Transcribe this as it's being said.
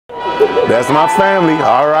That's my family.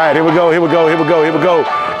 All right, here we go, here we go, here we go, here we go.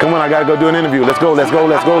 Come on, I gotta go do an interview. Let's go, let's go,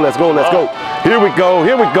 let's go, let's go, let's go. Here we go,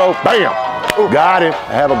 here we go. Bam! Got it.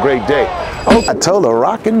 Have a great day. Oh, I told a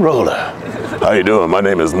rock and roller. How you doing? My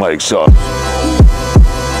name is Mike Shaw.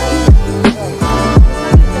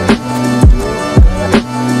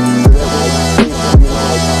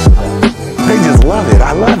 They just love it.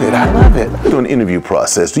 I love it. I love it. Do an interview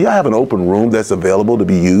process. Do y'all have an open room that's available to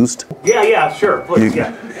be used? Yeah, sure. Please,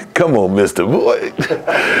 yeah. Come on, Mr. Boy.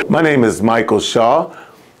 My name is Michael Shaw.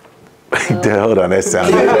 Hold on, that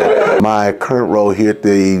sounded good. My current role here at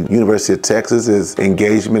the University of Texas is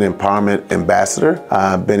Engagement Empowerment Ambassador.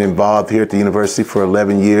 I've been involved here at the university for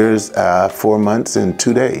 11 years, 4 months and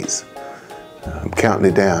 2 days. I'm counting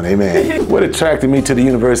it down, amen. What attracted me to the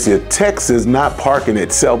University of Texas, not parking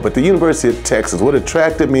itself, but the University of Texas, what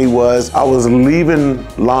attracted me was I was leaving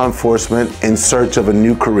law enforcement in search of a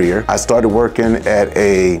new career. I started working at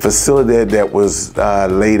a facility that was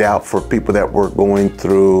laid out for people that were going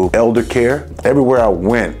through elder care. Everywhere I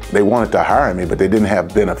went, they wanted to hire me, but they didn't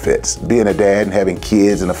have benefits. Being a dad and having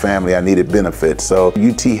kids and a family, I needed benefits. So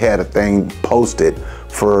UT had a thing posted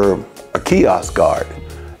for a kiosk guard.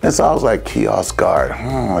 And so I was like, kiosk guard,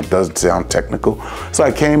 it doesn't sound technical. So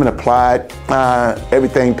I came and applied,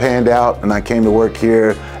 everything panned out, and I came to work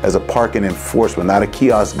here as a parking enforcement, not a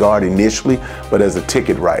kiosk guard initially, but as a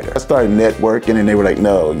ticket writer. I started networking and they were like,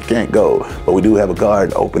 no, you can't go, but we do have a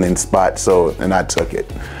guard opening spot, and I took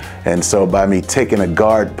it. And so by me taking a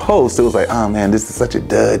guard post, it was like, oh man, this is such a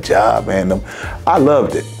dud job, man. I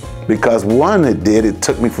loved it. Because one, it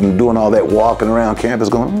took me from doing all that walking around campus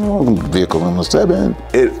going, vehicle number 7.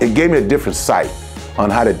 It gave me a different sight on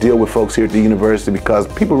how to deal with folks here at the university because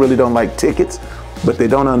people really don't like tickets, but they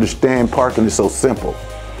don't understand parking is so simple.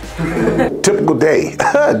 Typical day.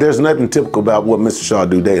 There's nothing typical about what Mr. Shaw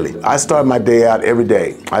do daily. I start my day out every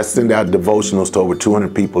day. I send out devotionals to over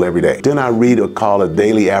 200 people every day. Then I read or call a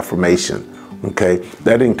daily affirmation. Okay,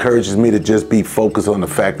 that encourages me to just be focused on the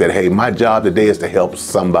fact that, hey, my job today is to help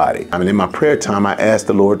somebody. I mean, in my prayer time, I ask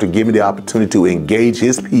the Lord to give me the opportunity to engage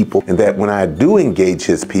His people, and that when I do engage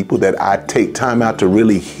His people, that I take time out to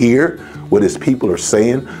really hear what His people are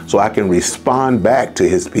saying so I can respond back to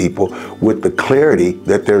His people with the clarity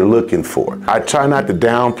that they're looking for. I try not to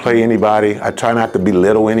downplay anybody. I try not to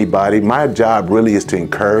belittle anybody. My job really is to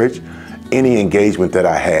encourage any engagement that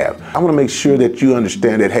I have. I want to make sure that you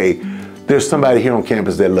understand that, hey, there's somebody here on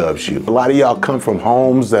campus that loves you. A lot of y'all come from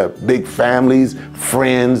homes, big families,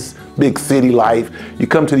 friends, big city life. You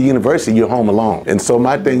come to the university, you're home alone. And so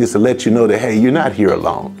my thing is to let you know that, hey, you're not here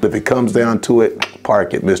alone. If it comes down to it,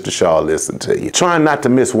 park it, Mr. Shaw, listen to you. Trying not to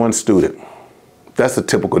miss one student. That's a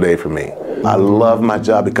typical day for me. I love my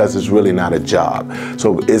job because it's really not a job.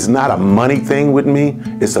 So it's not a money thing with me,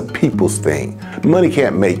 it's a people's thing. Money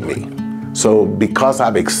can't make me. So because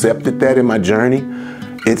I've accepted that in my journey,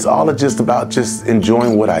 it's all just about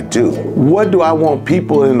enjoying what I do. What do I want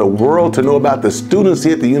people in the world to know about the students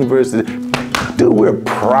here at the university? Dude, we're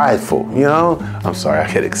prideful, you know? I'm sorry,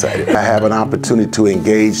 I get excited. I have an opportunity to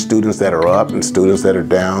engage students that are up and students that are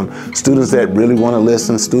down, students that really want to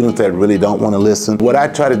listen, students that really don't want to listen. What I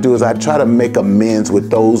try to do is I try to make amends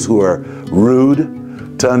with those who are rude,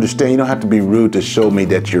 to understand you don't have to be rude to show me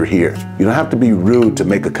that you're here. You don't have to be rude to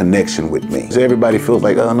make a connection with me. So everybody feels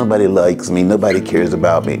like, oh, nobody likes me, nobody cares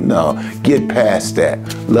about me. No, get past that.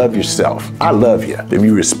 Love yourself. I love you. If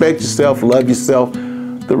you respect yourself, love yourself,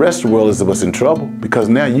 the rest of the world is what's in trouble because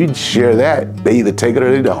now you share that. They either take it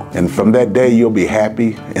or they don't. And from that day, you'll be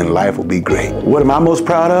happy and life will be great. What am I most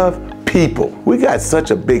proud of? People. We got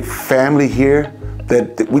such a big family here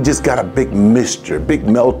that we just got a big mixture, big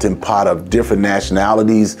melting pot of different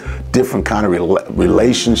nationalities, different kind of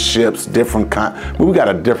relationships, we got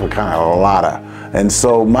a different kind of lotta. And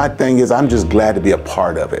so my thing is, I'm just glad to be a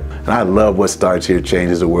part of it. And I love what Starts Here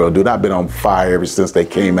Changes the World, dude. I've been on fire ever since they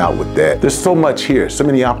came out with that. There's so much here, so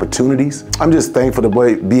many opportunities. I'm just thankful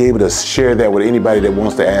to be able to share that with anybody that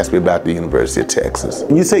wants to ask me about the University of Texas.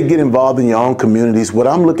 When you say get involved in your own communities, what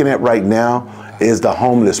I'm looking at right now is the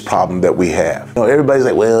homeless problem that we have. You know, everybody's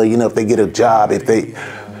like, well, you know, if they get a job,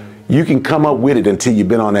 you can come up with it until you've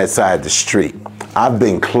been on that side of the street. I've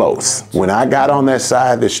been close. When I got on that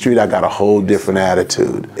side of the street, I got a whole different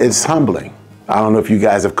attitude. It's humbling. I don't know if you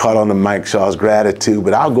guys have caught on to Mike Shaw's gratitude,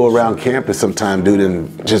 but I'll go around campus sometime, dude,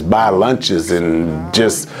 and just buy lunches and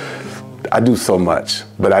I do so much,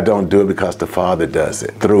 but I don't do it because the Father does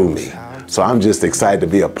it through me. So I'm just excited to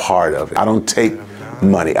be a part of it. I don't take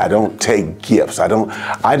money. I don't take gifts.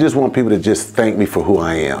 I just want people to just thank me for who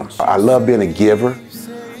I am. I love being a giver,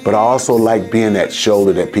 but I also like being that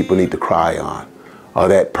shoulder that people need to cry on. or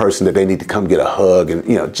that person that they need to come get a hug, and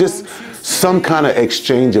you know, just some kind of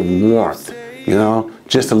exchange of warmth, you know,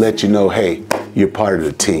 just to let you know, hey, you're part of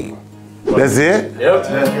the team. That's it? Yep.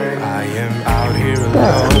 I am out here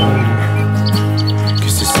alone,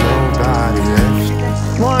 'cause there's nobody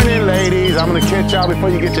left. Morning, ladies. I'm gonna catch y'all before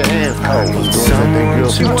you get your hands cold.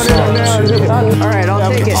 Someone to talk to. All right,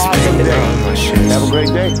 I'll take it. Awesome day. Have a great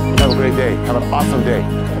day. Have a great day. Have an awesome day.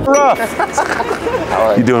 Rough. All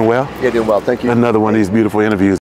right. You doing well? Yeah, doing well. Thank you. Another one of these beautiful interviews.